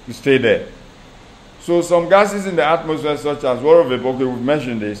 you stay there. So some gases in the atmosphere, such as water vapor, okay, we've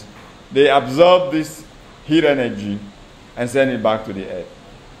mentioned this, they absorb this heat energy and send it back to the earth.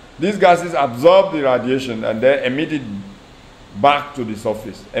 These gases absorb the radiation and then emit it back to the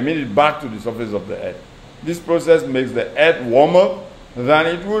surface, of the earth. This process makes the earth warmer than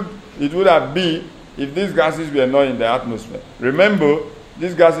it would have been if these gases were not in the atmosphere. Remember,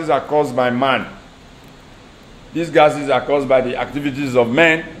 these gases are caused by man. These gases are caused by the activities of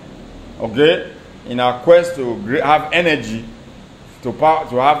men, okay? In our quest to have energy, to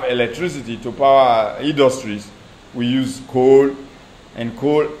have electricity, to power industries, we use coal, and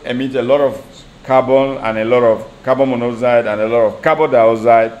coal emits a lot of carbon and a lot of carbon monoxide and a lot of carbon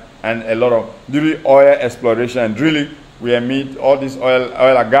dioxide, and a lot of, during oil exploration and drilling, we emit, all these oil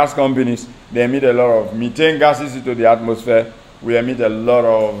and gas companies, they emit a lot of methane gases into the atmosphere. We emit a lot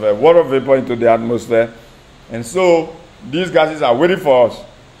of water vapor into the atmosphere. And so these gases are waiting for us.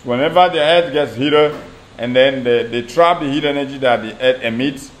 So whenever the earth gets heated, and then they trap the heat energy that the earth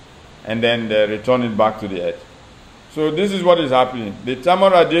emits, and then they return it back to the earth. So this is what is happening. The thermal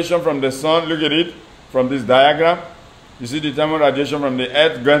radiation from the sun, look at it from this diagram. You see the thermal radiation from the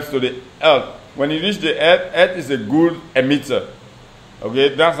earth goes to the earth. When it reaches the earth is a good emitter.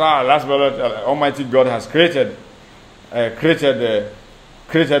 Okay, that's how Almighty God has created the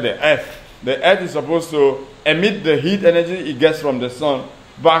earth. The earth is supposed to emit the heat energy it gets from the sun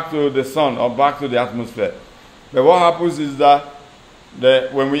back to the sun or back to the atmosphere. But what happens is that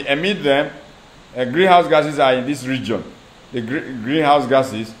when we emit them, greenhouse gases are in this region. The greenhouse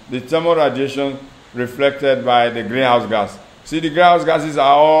gases, the thermal radiation reflected by the greenhouse gas, See, the greenhouse gases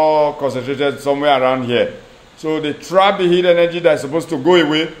are all concentrated somewhere around here. So they trap the heat energy that is supposed to go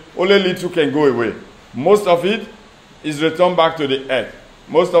away. Only little can go away. Most of it is returned back to the earth.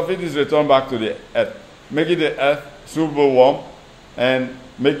 Most of it is returned back to the earth, making the earth super warm and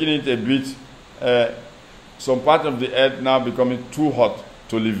making it a bit, some part of the earth now becoming too hot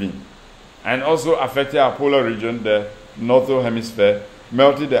to live in. And also affecting our polar region, the northern hemisphere,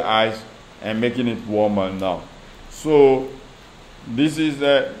 melting the ice and making it warmer now. So this is,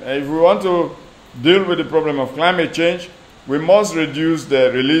 if we want to deal with the problem of climate change, we must reduce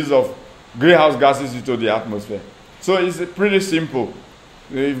the release of greenhouse gases into the atmosphere. So it's pretty simple.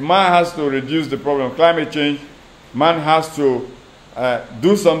 If man has to reduce the problem of climate change, man has to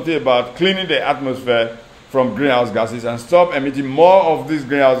do something about cleaning the atmosphere from greenhouse gases and stop emitting more of these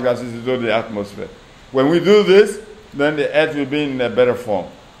greenhouse gases into the atmosphere. When we do this, then the earth will be in a better form.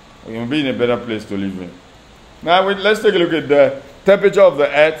 We will be in a better place to live in. Now let's take a look at the temperature of the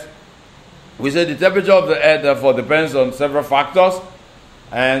earth. We say the temperature of the earth therefore depends on several factors,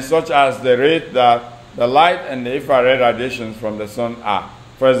 and such as the rate that the light and the infrared radiations from the sun are.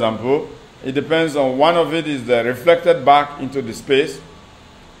 For example, it depends on one of it is the reflected back into the space,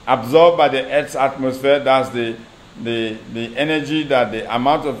 absorbed by the Earth's atmosphere. That's the energy, that the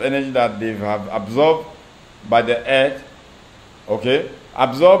amount of energy that they have absorbed by the Earth, okay,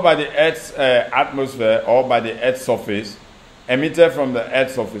 absorbed by the Earth's atmosphere or by the Earth's surface, emitted from the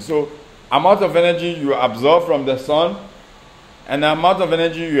Earth's surface. So amount of energy you absorb from the sun and the amount of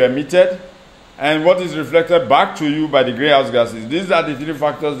energy you emitted and what is reflected back to you by the greenhouse gases. These are the three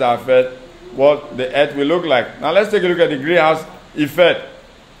factors that affect what the earth will look like. Now let's take a look at the greenhouse effect.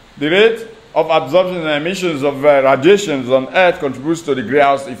 The rate of absorption and emissions of radiations on earth contributes to the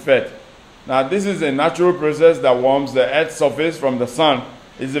greenhouse effect. Now this is a natural process that warms the earth's surface from the sun.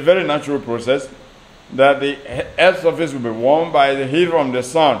 It's a very natural process that the earth's surface will be warmed by the heat from the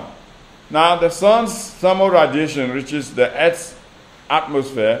sun. Now the sun's thermal radiation reaches the earth's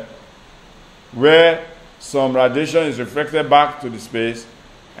atmosphere, where some radiation is reflected back to the space,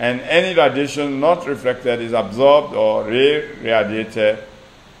 and any radiation not reflected is absorbed or radiated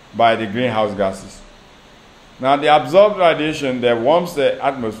by the greenhouse gases. Now the absorbed radiation that warms the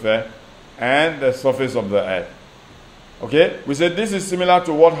atmosphere and the surface of the earth. Okay, we said this is similar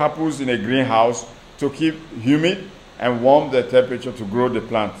to what happens in a greenhouse to keep humid and warm the temperature to grow the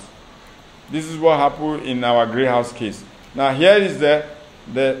plants. This is what happened in our greenhouse case. Now here is the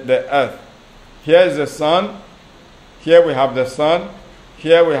earth. Here is the sun. Here we have the sun.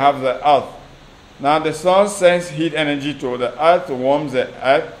 Here we have the earth. Now the sun sends heat energy to the earth to warm the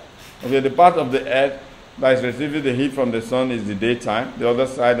earth. Okay, the part of the earth that is receiving the heat from the sun is the daytime. The other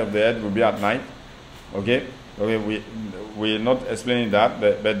side of the earth will be at night. Okay, we're not explaining that,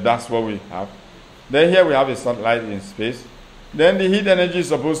 but that's what we have. Then here we have a sunlight in space. Then the heat energy is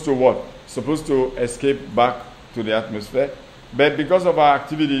supposed to what? Supposed to escape back to the atmosphere. But because of our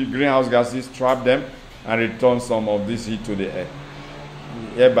activity, greenhouse gases trap them and return some of this heat to the earth,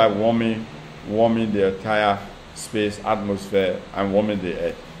 hereby warming the entire space, atmosphere, and warming the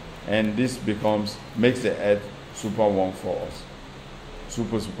earth. And this makes the earth super warm for us.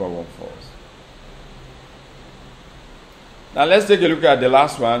 Super warm for us. Now let's take a look at the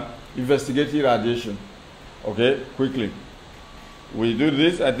last one, investigative radiation. Okay, quickly. We do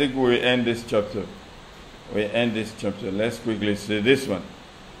this, I think we end this chapter. Let's quickly see this one.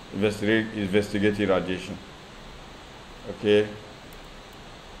 Investigative radiation. Okay.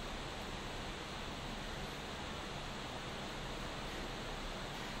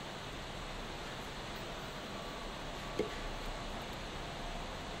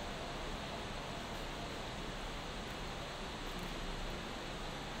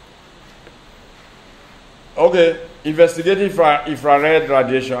 Okay, investigative infrared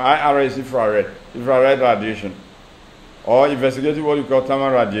radiation, IR is infrared radiation, or investigative what you call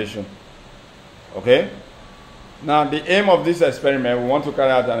thermal radiation. Okay? Now the aim of this experiment, we want to carry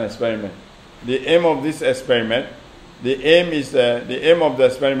out an experiment. The aim of this experiment, the aim of the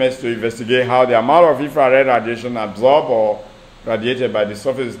experiment is to investigate how the amount of infrared radiation absorbed or radiated by the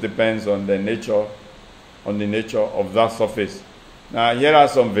surface depends on the nature of that surface. Now here are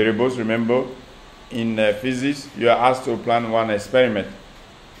some variables. Remember, in physics, you are asked to plan one experiment.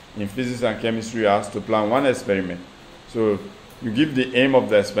 In physics and chemistry, you are asked to plan one experiment. So you give the aim of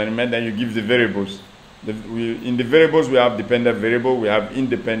the experiment, then you give the variables. In the variables, we have dependent variable, we have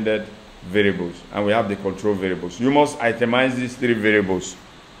independent variables, and we have the control variables. You must itemize these three variables.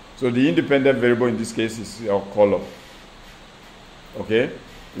 So the independent variable in this case is your color. Okay?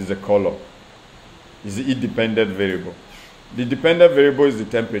 Is the color. Is the independent variable. The dependent variable is the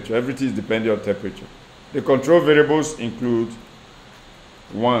temperature. Everything is dependent on temperature. The control variables include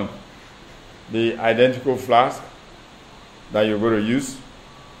 1, the identical flask that you're going to use.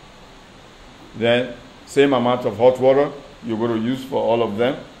 Then same amount of hot water you're going to use for all of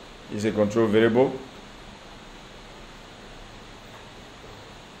them is a control variable.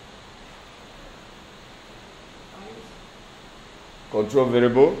 Control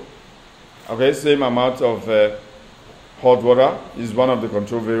variable. Okay, same amount of hot water is one of the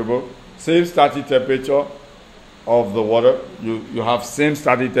control variable. Same starting temperature of the water. You have same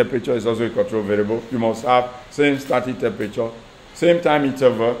starting temperature is also a control variable. You must have same starting temperature. Same time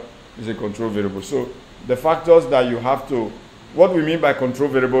interval is a control variable. So the factors that you have to, what we mean by control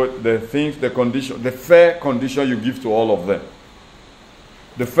variable, the things, the condition, the fair condition you give to all of them.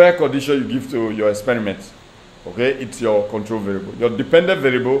 The fair condition you give to your experiments. Okay, it's your control variable. Your dependent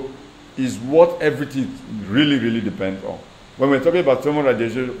variable is what everything really depends on. When we're talking about thermal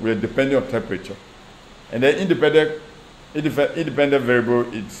radiation, we're depending on temperature. And then independent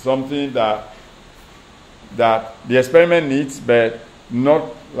variable is something that the experiment needs, but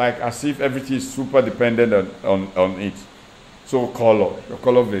not like as if everything is super dependent on it. So your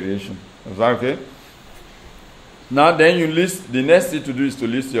color variation. Is that okay? Now then you list, the next thing to do is to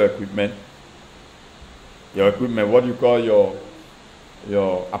list your equipment. Your equipment, what you call your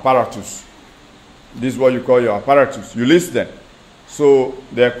apparatus. This is what you call your apparatus. You list them. So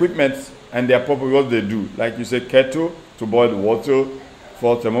the equipment and their purpose, what they do. Like you say, kettle to boil the water,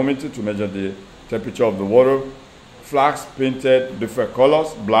 for thermometer to measure the temperature of the water, flask painted different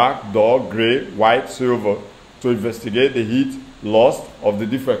colors, black, dark, gray, white, silver, to investigate the heat loss of the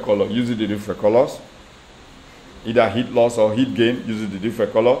different color, using the different colors. Either heat loss or heat gain, using the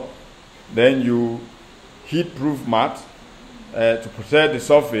different color. Then you heat-proof mat to protect the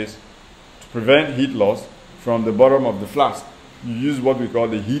surface to prevent heat loss from the bottom of the flask. You use what we call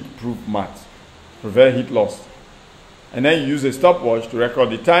the heat-proof mat to prevent heat loss. And then you use a stopwatch to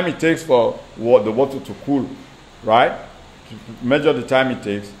record the time it takes for the water to cool, right? To measure the time it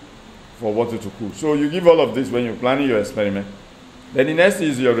takes for water to cool. So you give all of this when you're planning your experiment. Then the next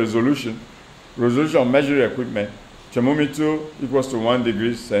is your resolution. Resolution of measuring equipment. Thermometer equals to 1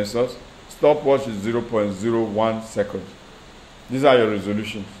 degree Celsius. Stopwatch is 0.01 seconds. These are your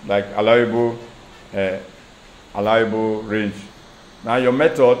resolutions, like allowable range. Now your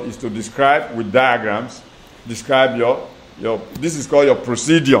method is to describe with diagrams. Describe this is called your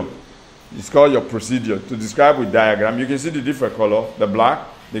procedure. It's called your procedure to describe with diagram. You can see the different color: the black,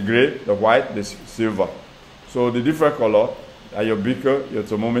 the gray, the white, the silver. So the different color are your beaker, your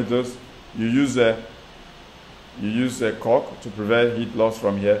thermometers. You use a cork to prevent heat loss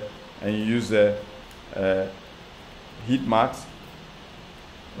from here. And you use a heat mat,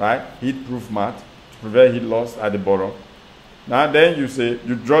 right? Heat-proof mat to prevent heat loss at the bottom. Now then you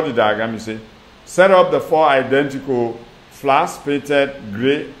draw the diagram, you say, set up the 4 identical flasks painted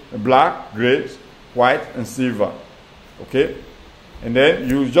gray, black, gray, white, and silver. Okay? And then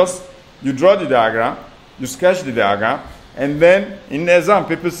you draw the diagram, you sketch the diagram, and then in the exam,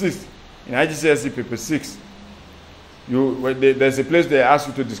 paper 6, in IGCSE paper 6, there's a place they ask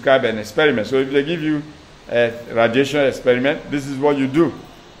you to describe an experiment. So if they give you a radiation experiment, this is what you do.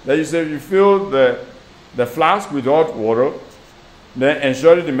 Then you say you fill the flask with hot water, then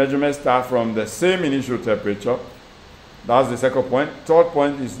ensure the measurements start from the same initial temperature. That's the second point. Third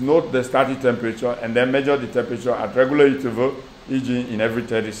point is note the starting temperature and then measure the temperature at regular interval, e.g. in every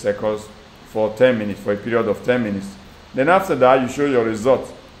 30 seconds for 10 minutes, for a period of 10 minutes. Then after that, you show your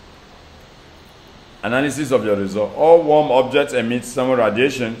result. Analysis of your result. All warm objects emit thermal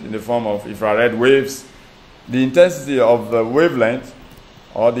radiation in the form of infrared waves. The intensity of the wavelength,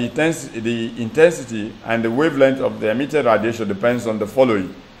 or the intensity and the wavelength of the emitted radiation depends on the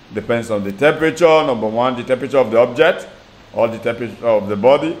following. Depends on the temperature, number 1, the temperature of the object, or the temperature of the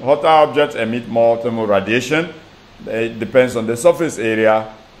body. Hotter objects emit more thermal radiation. It depends on the surface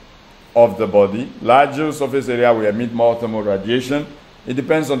area of the body. Larger surface area will emit more thermal radiation. It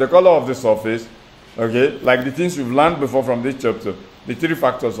depends on the color of the surface. Okay, like the things you've learned before from this chapter, the 3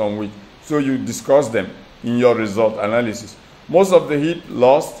 factors on which. So you discuss them in your result analysis. Most of the heat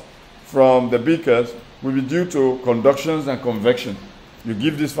lost from the beakers will be due to conduction and convection. You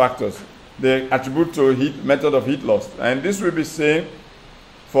give these factors. They attribute to method of heat loss. And this will be same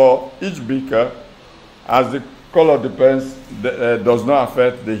for each beaker, as the color does not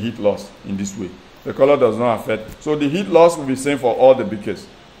affect the heat loss in this way. The color does not affect. So the heat loss will be same for all the beakers.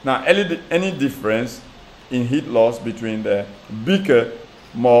 Now, any difference in heat loss between the beaker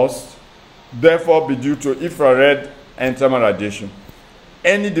must therefore be due to infrared and thermal radiation.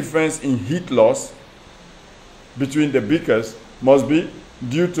 Any difference in heat loss between the beakers must be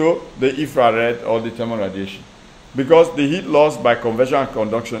due to the infrared or the thermal radiation. Because the heat loss by convection and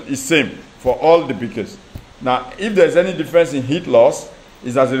conduction is same for all the beakers. Now, if there's any difference in heat loss,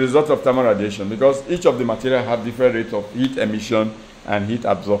 it's as a result of thermal radiation, because each of the materials have different rate of heat emission and heat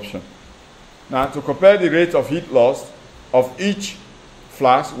absorption. Now, to compare the rate of heat loss of each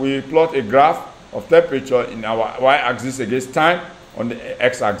flask, we plot a graph of temperature in our y-axis against time on the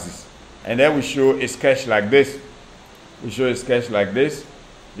x-axis. And then we show a sketch like this. We show a sketch like this.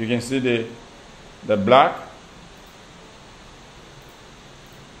 You can see the black.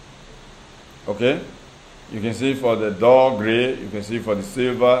 Okay? You can see for the dull gray, you can see for the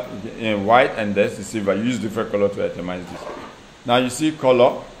silver, in white, and there's the silver. You use different color to itemize this. Now you see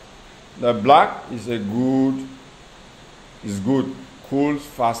color. The black is good, cools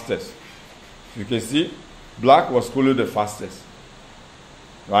fastest. You can see black was cooled the fastest,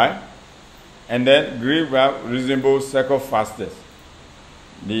 right? And then gray resembles second fastest.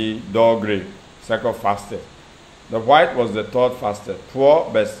 The dull gray, second fastest. The white was the third fastest.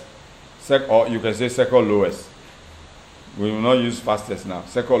 Poor best, or you can say second lowest. We will not use fastest now.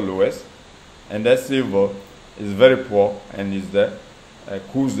 Second lowest. And that silver is very poor and is the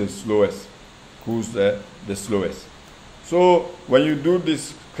cools the slowest. Cools the slowest. So when you do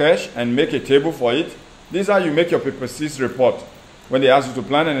this sketch and make a table for it, this is how you make your paper 6 report when they ask you to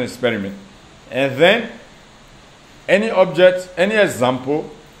plan an experiment. And then any object, any example,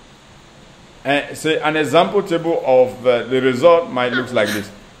 say an example table of the result might look like this.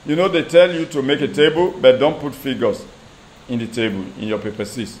 You know, they tell you to make a table, but don't put figures in the table in your paper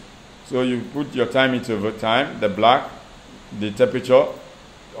 6. So you put your time interval time, the black, the temperature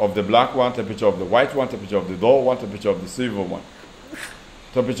of the black one, temperature of the white one, temperature of the dull one, temperature of the silver one,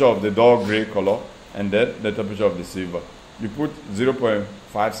 temperature of the dull gray color, and then the temperature of the silver. You put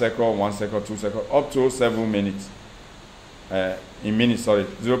 0.5 seconds, 1 second, 2 seconds, up to 7 minutes. In minutes, sorry,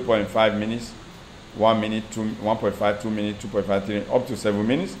 0.5 minutes, 1 minute, 1.5, 2 minutes, 2.5, 3, up to 7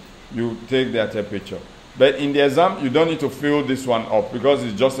 minutes, you take their temperature. But in the exam, you don't need to fill this one up because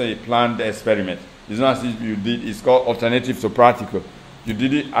it's just a planned experiment. It's not as if you did, it's called alternative to practical. You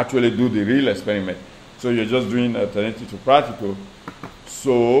didn't actually do the real experiment. So you're just doing alternative to practical.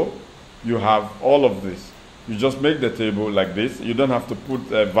 So you have all of this. You just make the table like this. You don't have to put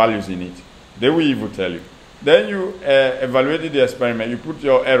values in it. They will even tell you. Then you evaluate the experiment. You put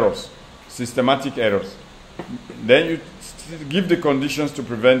your errors, systematic errors. Then you give the conditions to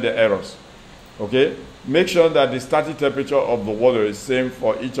prevent the errors. Okay? Make sure that the starting temperature of the water is same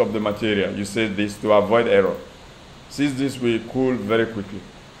for each of the material. You say this to avoid error. Since this will cool very quickly.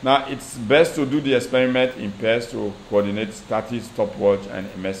 Now, it's best to do the experiment in pairs to coordinate static, stopwatch, and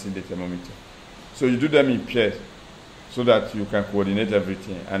immersing the thermometer. So you do them in pairs so that you can coordinate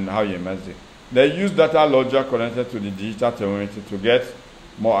everything and how you immerse it. They use data logger connected to the digital thermometer to get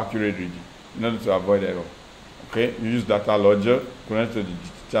more accurate reading in order to avoid error. Okay, you use data logger connected to the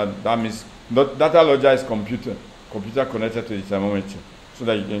digital. That means data logger is computer connected to the thermometer so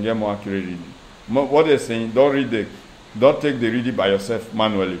that you can get more accurate reading. What they're saying, don't take the reading by yourself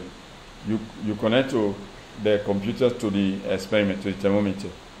manually. You connect to the computer to the experiment, to the thermometer,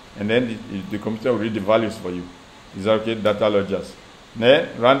 and then the computer will read the values for you. Is that okay? Data loggers. Then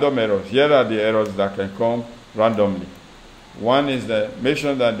random errors. Here are the errors that can come randomly. One is make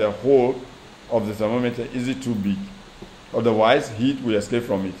sure that the hole of the thermometer isn't too big. Otherwise, heat will escape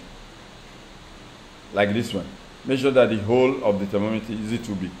from it. Like this one. Make sure that the hole of the thermometer isn't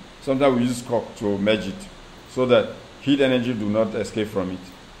too big. Sometimes we use cork to merge it so that heat energy do not escape from it.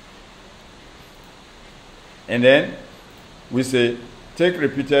 And then we say, take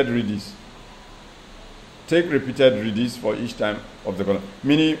repeated readings. Take repeated readings for each time of the column.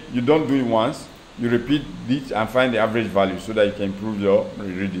 Meaning, you don't do it once, you repeat it and find the average value so that you can improve your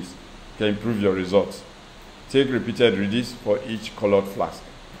readings, you can improve your results. Take repeated readings for each colored flask.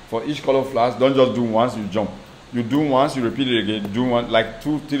 For each colored flask, don't just do once, you jump. You do once, you repeat it again, do one, like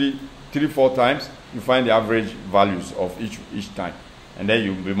 2, 3, 4 times, you find the average values of each time. And then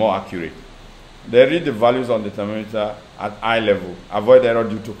you'll be more accurate. They read the values on the thermometer at eye level. Avoid error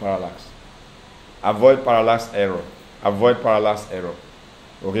due to parallax. Avoid parallax error. Avoid parallax error.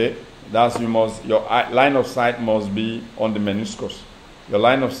 Okay? That's your line of sight must be on the meniscus. Your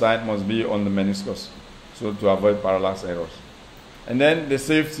line of sight must be on the meniscus. So to avoid parallax errors. And then the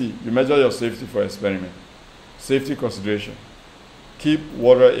safety. You measure your safety for experiment. Safety consideration. Keep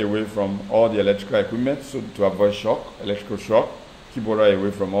water away from all the electrical equipment so to avoid shock, electrical shock. Keep water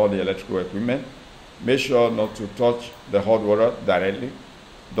away from all the electrical equipment. Make sure not to touch the hot water directly.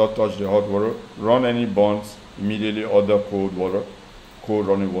 Don't touch the hot water. Run any bonds immediately under cold water, cold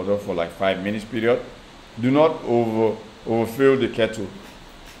running water for like 5 minutes period. Do not overfill the kettle.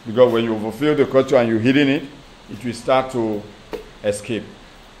 Because when you overfill the kettle and you're heating it, it will start to escape.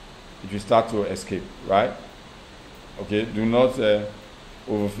 It will start to escape, right? Okay, do not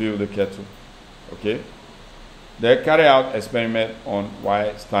overfill the kettle. Okay? Then carry out experiment on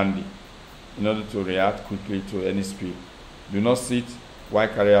while standing in order to react quickly to any speed. Do not sit while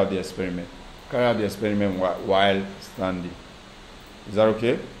carry out the experiment. Carry out the experiment while standing. Is that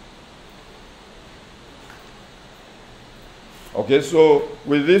okay? Okay, so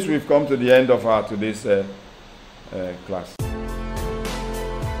with this we've come to the end of our today's class.